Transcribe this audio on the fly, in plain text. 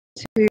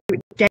to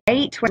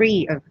day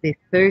 3 of the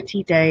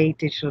 30-day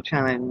digital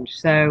challenge.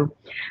 So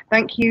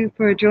thank you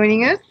for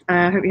joining us.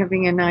 I hope you're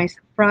having a nice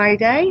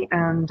Friday,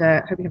 and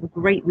hope you have a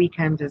great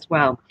weekend as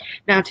well.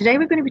 Now, today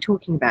we're going to be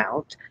talking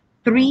about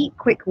 3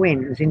 quick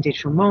wins in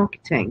digital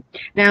marketing.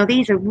 Now,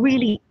 these are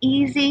really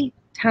easy,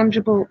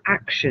 tangible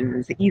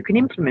actions that you can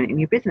implement in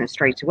your business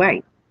straight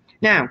away.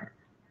 Now,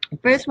 the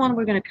first one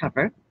we're going to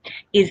cover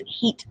is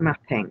heat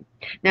mapping.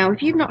 Now,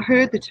 if you've not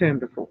heard the term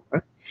before,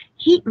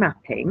 heat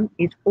mapping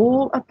is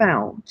all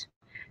about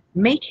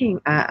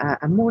making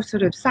a more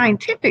sort of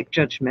scientific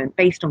judgment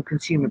based on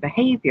consumer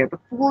behavior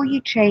before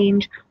you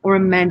change or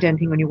amend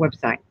anything on your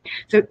website.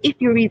 So if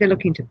you're either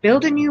looking to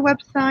build a new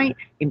website,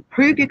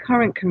 improve your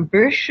current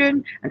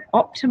conversion, and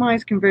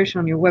optimize conversion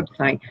on your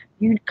website,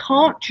 you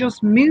can't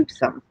just move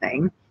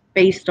something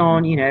based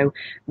on,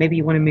 maybe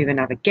you want to move a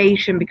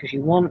navigation because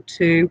you want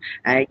to,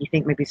 you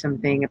think maybe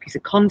a piece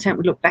of content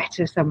would look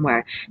better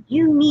somewhere.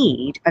 You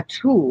need a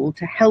tool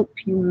to help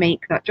you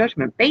make that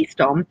judgment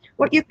based on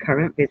what your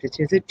current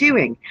visitors are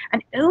doing.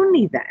 And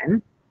only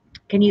then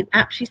can you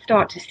actually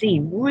start to see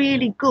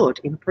really good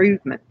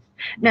improvements.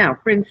 Now,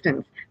 for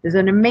instance, there's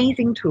an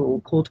amazing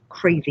tool called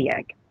Crazy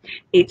Egg.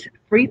 It's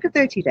free for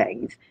 30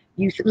 days.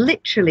 You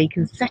literally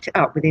can set it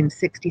up within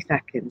 60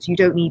 seconds. You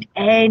don't need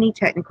any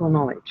technical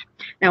knowledge.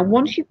 Now,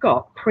 once you've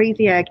got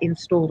Crazy Egg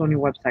installed on your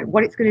website,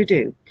 what it's going to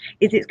do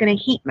is it's going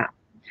to heat map.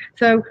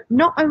 So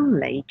not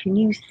only can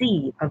you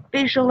see a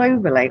visual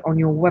overlay on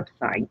your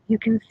website, you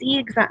can see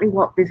exactly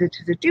what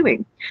visitors are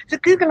doing. So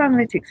Google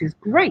Analytics is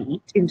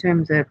great in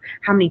terms of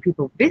how many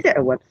people visit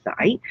a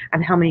website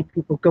and how many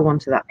people go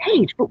onto that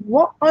page, but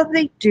what are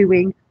they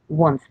doing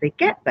once they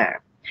get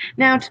there?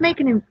 Now, to make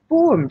an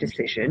informed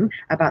decision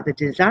about the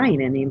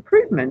design and the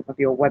improvement of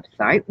your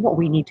website, what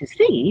we need to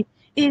see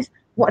is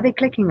what are they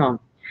clicking on?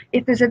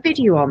 If there's a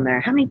video on there,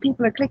 how many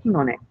people are clicking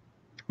on it?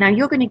 Now,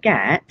 you're going to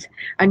get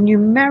a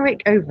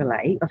numeric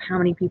overlay of how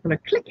many people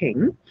are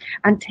clicking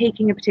and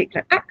taking a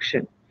particular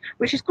action,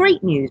 which is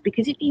great news,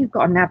 because if you've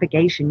got a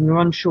navigation, you're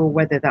unsure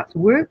whether that's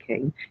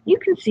working, you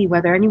can see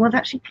whether anyone's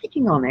actually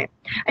clicking on it,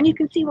 and you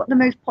can see what the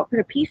most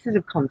popular pieces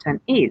of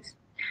content is.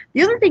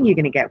 The other thing you're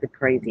going to get with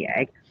Crazy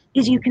Egg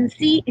is you can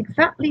see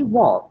exactly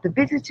what the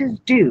visitors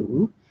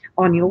do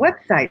on your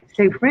website.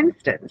 So for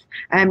instance,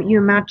 you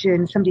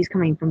imagine somebody's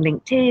coming from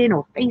LinkedIn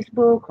or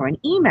Facebook or an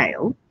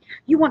email.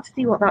 You want to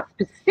see what that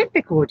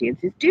specific audience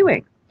is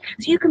doing.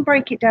 So you can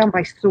break it down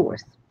by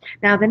source.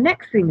 Now, the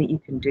next thing that you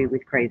can do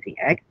with Crazy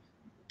Egg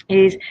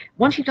is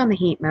once you've done the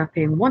heat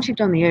mapping, once you've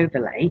done the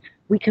overlay,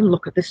 we can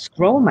look at the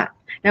scroll map.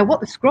 Now,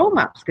 what the scroll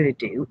map's going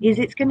to do is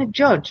it's going to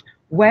judge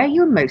where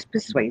your most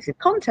persuasive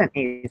content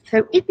is.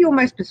 So if your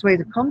most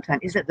persuasive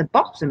content is at the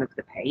bottom of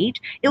the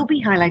page, it'll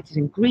be highlighted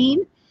in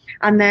green,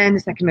 and then the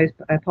second most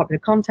popular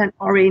content,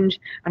 orange,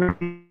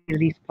 and the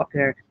least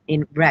popular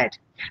in red.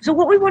 So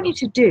what we want you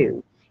to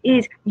do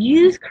is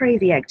use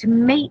Crazy Egg to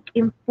make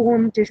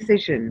informed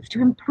decisions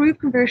to improve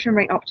conversion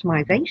rate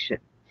optimization.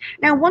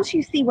 Now, once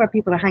you see where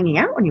people are hanging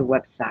out on your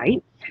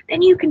website,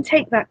 then you can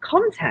take that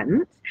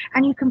content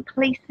and you can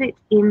place it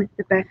in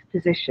the best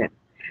position.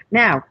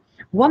 Now,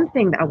 one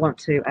thing that I want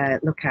to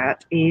look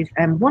at is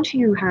once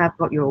you have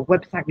got your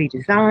website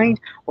redesigned,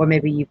 or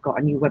maybe you've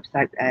got a new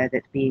website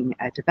that's being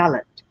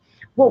developed,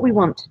 what we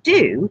want to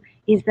do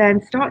is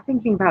then start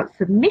thinking about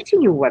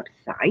submitting your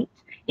website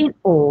in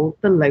all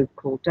the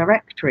local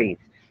directories.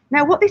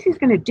 Now, what this is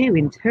going to do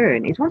in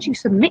turn is once you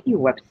submit your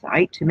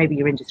website to maybe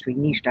your industry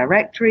niche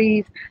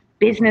directories,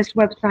 business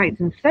websites,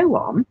 and so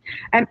on,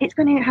 it's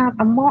going to have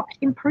a marked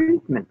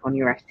improvement on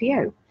your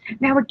SEO.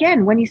 Now,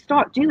 again, when you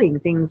start doing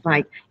things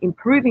like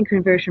improving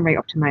conversion rate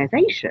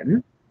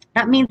optimization,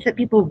 that means that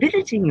people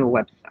visiting your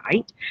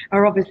website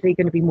are obviously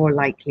going to be more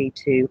likely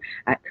to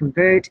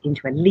convert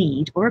into a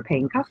lead or a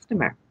paying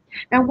customer.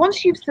 Now,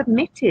 once you've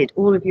submitted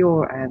all of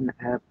your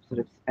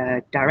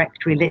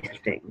directory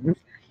listings,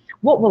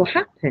 what will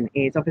happen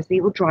is obviously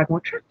it will drive more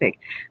traffic.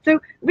 So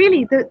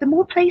really, the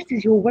more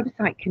places your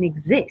website can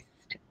exist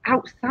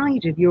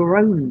outside of your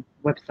own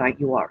website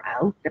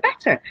URL, the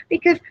better,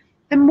 because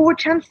the more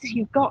chances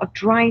you've got of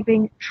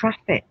driving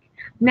traffic.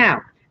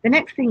 Now, the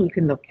next thing you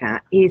can look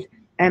at is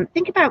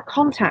think about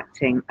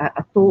contacting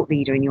a thought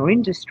leader in your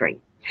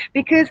industry,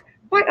 because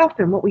quite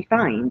often what we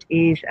find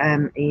is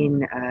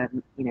in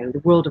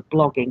the world of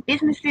blogging,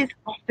 businesses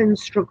often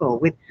struggle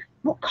with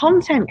what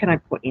content can I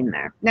put in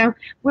there. Now,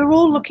 we're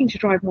all looking to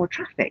drive more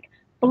traffic.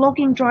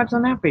 Blogging drives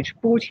on average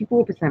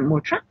 44% more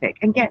traffic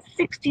and gets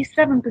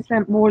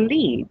 67% more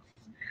leads.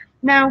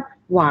 Now,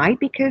 why?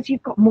 Because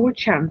you've got more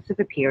chance of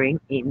appearing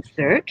in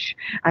search,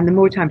 and the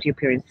more times you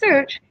appear in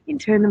search, in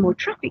turn, the more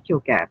traffic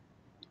you'll get.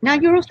 Now,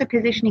 you're also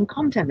positioning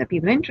content that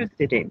people are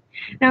interested in.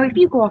 Now, if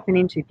you go off and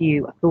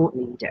interview a thought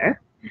leader,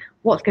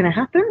 what's going to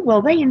happen?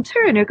 Well, they in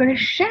turn are going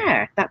to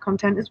share that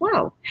content as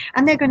well.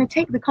 And they're going to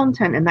take the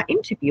content and that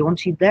interview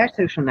onto their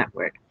social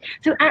network.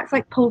 So it acts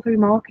like pull-through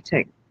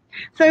marketing.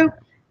 So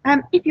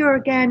if you're,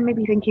 again,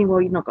 maybe thinking,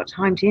 well, you've not got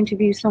time to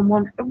interview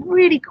someone, a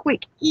really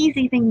quick,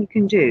 easy thing you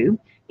can do,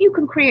 you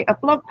can create a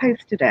blog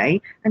post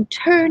today and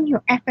turn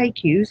your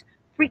FAQs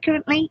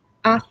frequently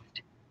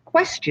asked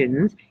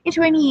questions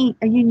into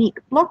a unique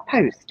blog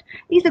post.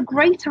 These are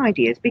great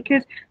ideas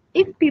because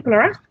if people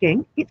are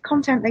asking, it's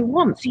content they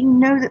want, so you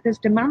know that there's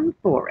demand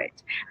for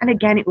it. And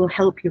again, it will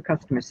help your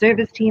customer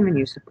service team and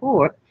your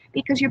support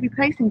because you'll be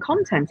placing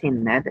content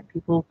in there that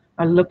people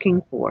are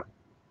looking for.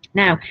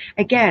 Now,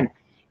 again,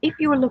 if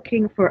you are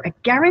looking for a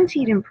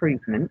guaranteed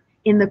improvement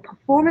in the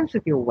performance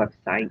of your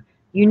website,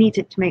 you need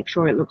it to make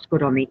sure it looks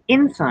good on the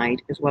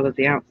inside as well as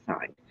the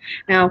outside.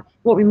 Now,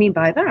 what we mean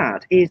by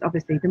that is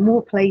obviously the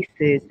more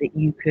places that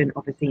you can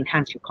obviously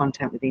enhance your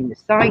content within the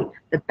site,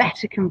 the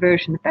better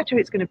conversion, the better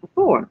it's going to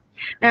perform.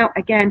 Now,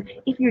 again,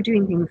 if you're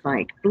doing things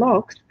like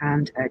blogs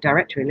and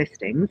directory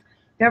listings,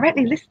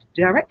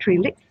 directory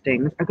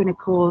listings are going to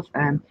cause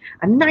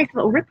a nice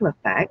little ripple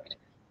effect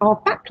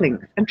of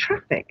backlinks and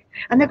traffic,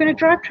 and they're going to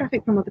drive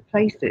traffic from other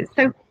places.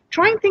 So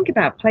try and think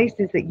about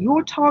places that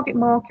your target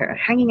market are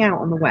hanging out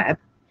on the web,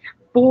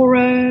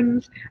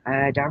 forums,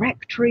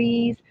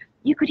 directories.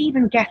 You could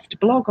even guest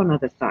blog on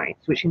other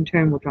sites, which in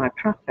turn will drive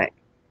traffic.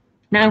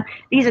 Now,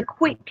 these are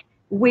quick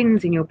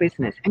wins in your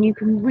business, and you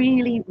can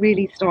really,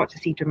 really start to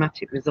see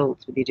dramatic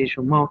results with your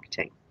digital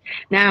marketing.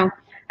 Now,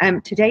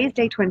 today is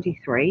day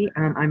 23.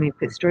 I'm in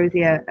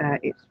Fitzrovia.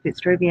 It's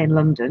Fitzrovia in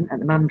London at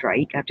the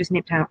Mandrake. I've just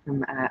nipped out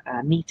from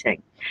a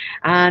meeting.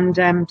 And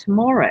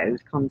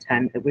tomorrow's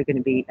content that we're going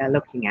to be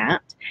looking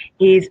at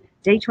is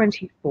day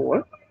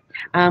 24.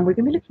 We're going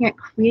to be looking at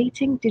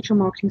creating digital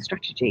marketing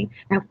strategy.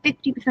 Now,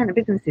 50% of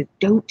businesses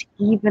don't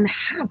even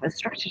have a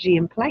strategy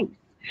in place.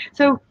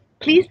 So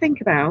please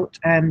think about,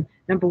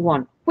 number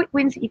one, quick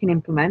wins that you can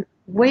implement,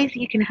 ways that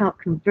you can help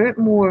convert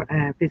more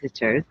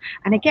visitors,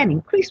 and again,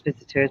 increase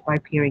visitors by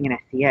appearing in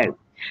SEO.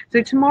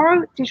 So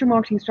tomorrow, digital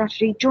marketing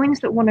strategy, join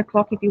us at 1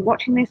 o'clock. If you're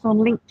watching this on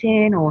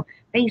LinkedIn or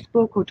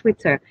Facebook or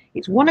Twitter,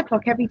 it's 1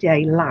 o'clock every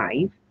day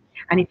live.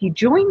 And if you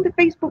join the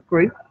Facebook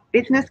group,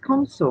 Business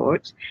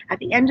Consort, at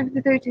the end of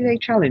the 30-day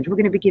challenge, we're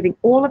going to be giving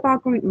all of our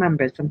group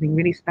members something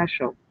really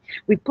special.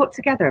 We've put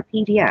together a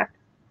PDF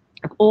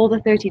of all the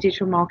 30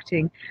 digital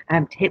marketing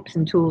tips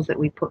and tools that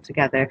we've put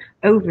together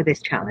over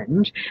this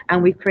challenge,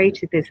 and we've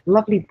created this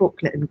lovely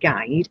booklet and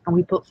guide, and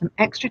we put some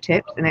extra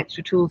tips and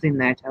extra tools in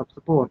there to help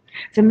support.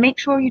 So make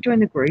sure you join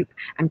the group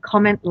and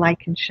comment,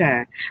 like and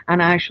share,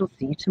 and I shall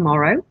see you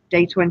tomorrow,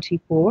 day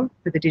 24,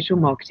 for the digital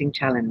marketing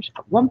challenge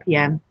at 1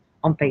 p.m.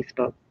 on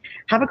Facebook.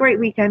 Have a great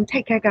weekend.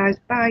 Take care, guys.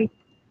 Bye.